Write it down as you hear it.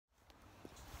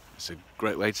It's a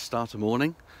great way to start a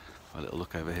morning. A little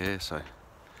look over here, so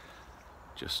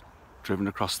just driven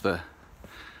across the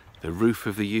roof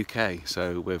of the UK.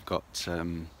 So we've got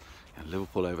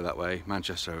Liverpool over that way,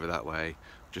 Manchester over that way,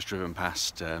 just driven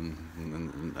past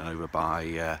and over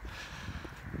by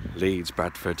Leeds,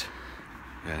 Bradford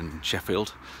and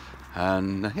Sheffield,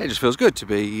 and yeah, it just feels good to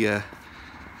be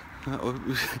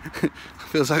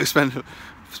feels like we spent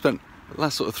the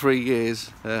last sort of 3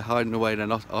 years hiding away in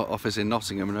an office in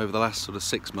Nottingham, and over the last sort of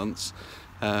 6 months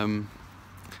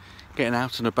getting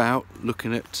out and about,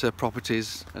 looking at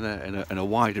properties in a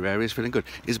wider area is feeling good.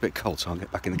 It's a bit cold, so I'll get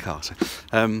back in the car.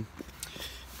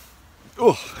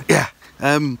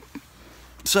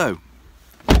 So,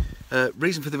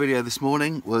 reason for the video this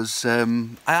morning was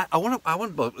I've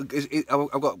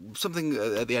got something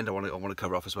at the end I want to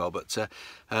cover off as well, but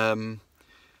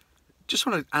just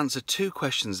want to answer two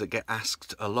questions that get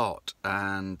asked a lot,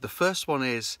 and the first one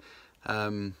is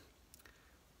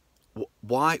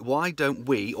why don't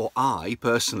we, or I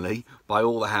personally, buy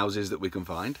all the houses that we can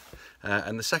find?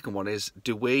 And the second one is,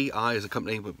 do we, I as a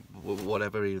company,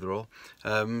 whatever, either or,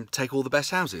 take all the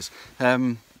best houses?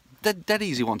 Dead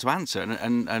easy one to answer,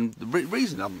 and the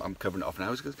reason I'm covering it off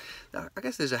now is because I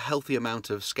guess there's a healthy amount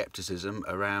of scepticism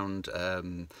around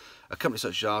a company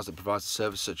such as ours that provides a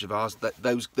service such as ours. That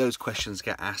those questions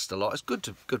get asked a lot. It's good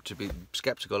to be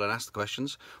sceptical and ask the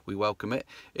questions. We welcome it.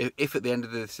 If at the end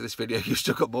of this video you've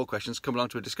still got more questions, come along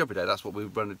to a Discovery Day. That's what we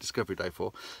run a Discovery Day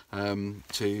for,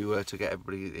 to get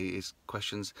everybody's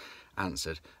questions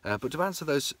answered. But to answer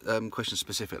those questions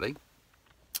specifically,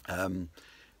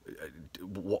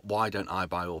 why don't I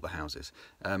buy all the houses?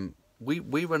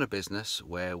 We run a business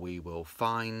where we will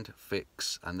find,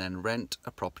 fix and then rent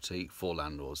a property for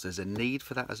landlords. There's a need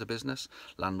for that as a business.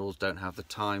 Landlords don't have the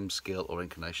time, skill or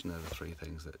inclination. They're the three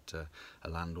things that a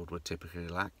landlord would typically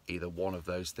lack, either one of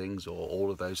those things or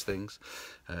all of those things.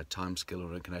 Time, skill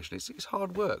or inclination. It's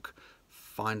hard work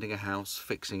finding a house,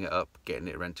 fixing it up, getting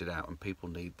it rented out, and people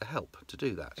need the help to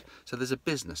do that. So there's a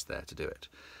business there to do it.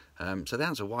 So the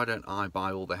answer, why don't I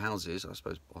buy all the houses? I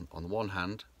suppose on the one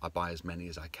hand, I buy as many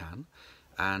as I can,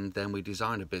 and then we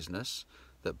design a business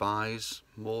that buys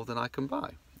more than I can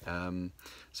buy.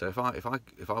 So if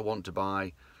I want to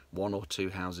buy 1 or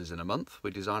 2 houses in a month, we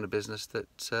design a business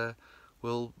that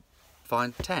will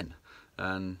find 10,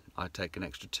 and I take an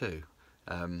extra 2.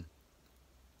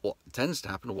 What tends to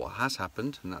happen, or what has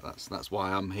happened, and that's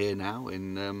why I'm here now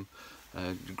in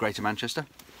Greater Manchester,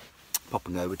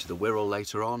 popping over to the Wirral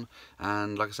later on,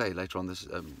 and like I say, later on this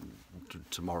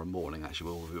tomorrow morning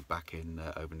actually we'll be back in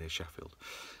over near Sheffield.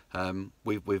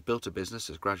 We've built a business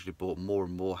that's gradually bought more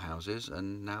and more houses,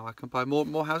 and now I can buy more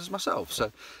and more houses myself.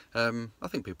 So I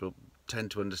think people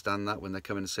tend to understand that when they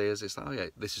come in and see us. It's like, oh yeah,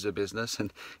 this is a business,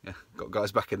 and yeah, got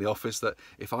guys back in the office that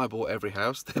if I bought every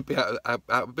house, they'd be out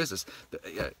of business.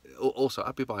 Yeah, also,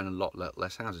 I'd be buying a lot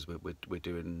less houses. We're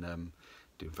doing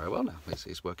very well now.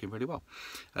 It's working really well.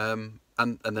 And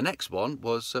the next one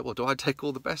was, well, do I take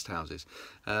all the best houses?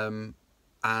 And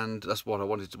that's what I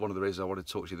wanted. One of the reasons I wanted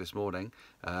to talk to you this morning.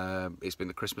 It's been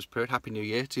the Christmas period. Happy New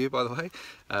Year to you, by the way.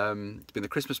 It's been the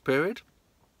Christmas period.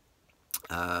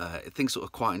 Things sort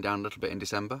of quieten down a little bit in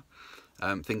December.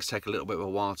 Things take a little bit of a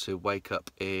while to wake up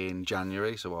in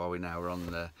January. So what are we now? We're on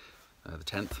the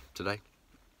 10th today.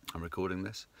 I'm recording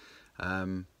this,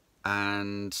 and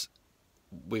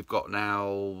we've got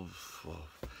now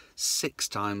 6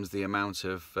 times the amount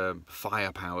of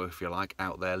firepower, if you like,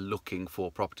 out there looking for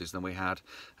properties than we had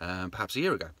perhaps a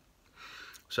year ago.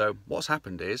 So what's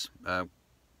happened is,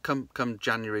 come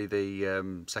January the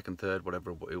 2nd, 3rd,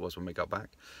 whatever it was when we got back,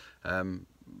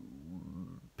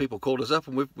 people called us up,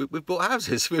 and we've bought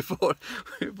houses. We've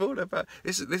bought about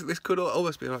this could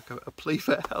almost be like a plea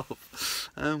for help.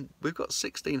 We've got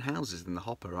 16 houses in the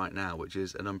hopper right now, which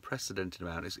is an unprecedented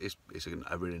amount. It's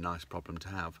a really nice problem to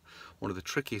have. One of the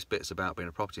trickiest bits about being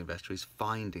a property investor is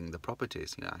finding the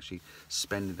properties. You know, actually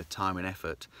spending the time and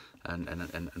effort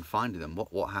and finding them.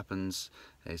 What happens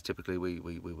is typically we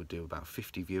would do about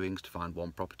 50 viewings to find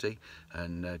one property,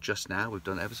 and just now we've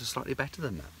done ever so slightly better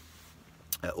than that.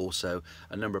 Also,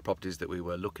 a number of properties that we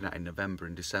were looking at in November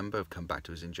and December have come back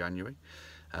to us in January,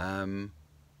 and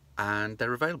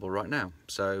they're available right now.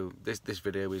 So this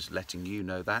video is letting you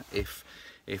know that if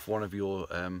one of your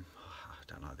I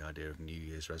don't like the idea of New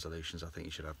Year's resolutions. I think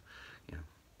you should have, you know,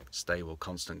 stable,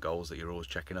 constant goals that you're always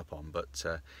checking up on. But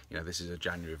you know, this is a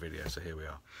January video, so here we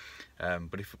are.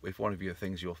 But if one of your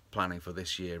things you're planning for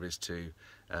this year is to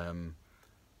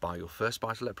buy your first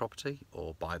buy-to-let property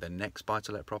or buy the next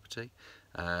buy-to-let property,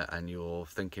 and you're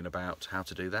thinking about how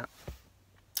to do that,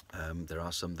 there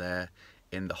are some there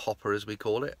in the hopper, as we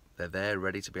call it. They're there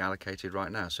ready to be allocated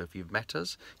right now. So if you've met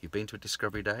us, you've been to a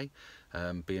discovery day,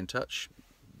 be in touch,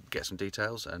 get some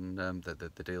details, and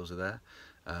the deals are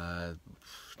there.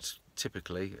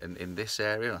 Typically in this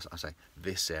area, I say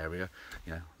this area,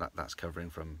 you know, that's covering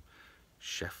from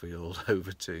Sheffield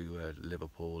over to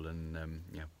Liverpool, and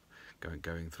you know,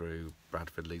 going through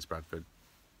Bradford, Leeds, Bradford,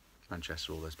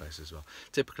 Manchester, all those places as well.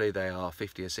 Typically they are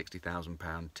 50 or 60,000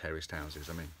 pound terraced houses.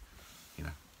 I mean, you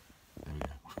know, there we go.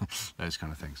 Those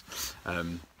kind of things.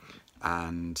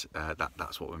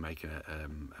 That's what we're making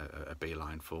a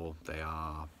beeline for. They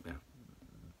are, you know,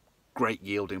 great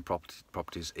yielding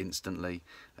properties instantly.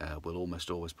 We'll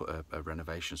almost always put a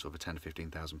renovation, sort of a 10 to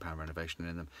 15,000 pound renovation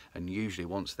in them, and usually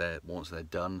once they're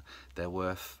done, they're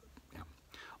worth, you know,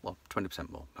 well, 20%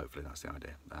 more. Hopefully that's the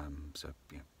idea. So,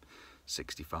 you know,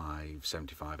 65,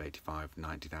 75, 85,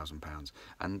 90,000 pounds,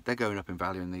 and they're going up in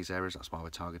value in these areas. That's why we're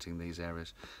targeting these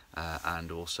areas,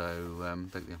 and also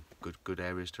they're, you know, good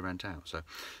areas to rent out. So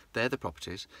they're the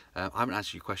properties. I haven't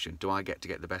answered your question. Do I get to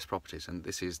get the best properties? And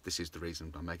this is the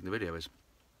reason I'm making the video. Is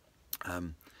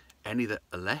any that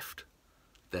are left,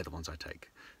 they're the ones I take.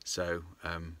 So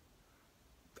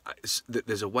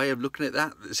there's a way of looking at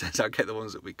that says I get the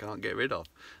ones that we can't get rid of.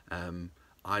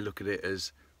 I look at it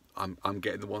as I'm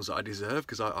getting the ones that I deserve,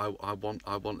 because I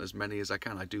want as many as I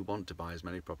can. I do want to buy as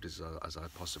many properties as I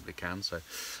possibly can. So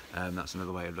that's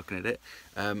another way of looking at it.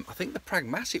 I think the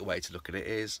pragmatic way to look at it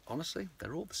is, honestly,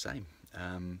 they're all the same.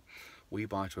 We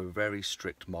buy to a very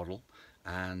strict model,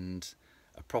 and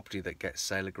a property that gets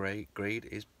sale agreed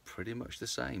is pretty much the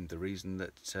same. The reason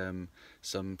that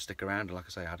some stick around, like I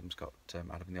say, Adam's got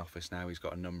Adam in the office now. He's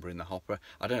got a number in the hopper.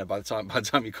 I don't know, by the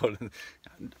time you call them,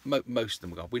 most of them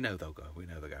will go. We know they'll go.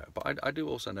 But I do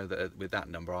also know that with that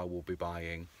number, I will be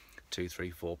buying 2, 3,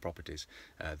 4 properties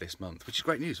this month, which is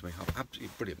great news for me. Absolutely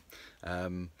brilliant.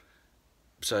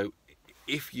 So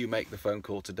if you make the phone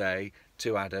call today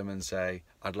to Adam and say,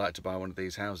 I'd like to buy one of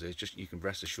these houses, just, you can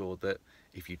rest assured that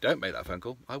if you don't make that phone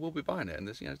call, I will be buying it. And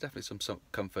there's, you know, definitely some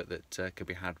comfort that could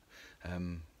be had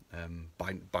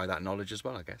by that knowledge as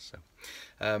well, I guess.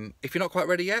 So if you're not quite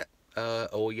ready yet,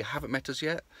 or you haven't met us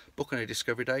yet, book on a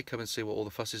discovery day, come and see what all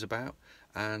the fuss is about,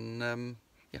 and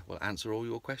yeah, we'll answer all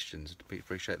your questions. We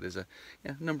appreciate there's a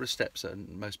number of steps that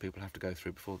most people have to go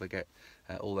through before they get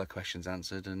all their questions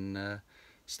answered and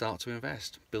start to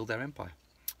invest, build their empire.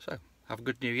 So have a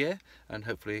good new year, and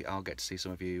hopefully I'll get to see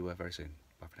some of you very soon.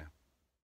 Bye for now.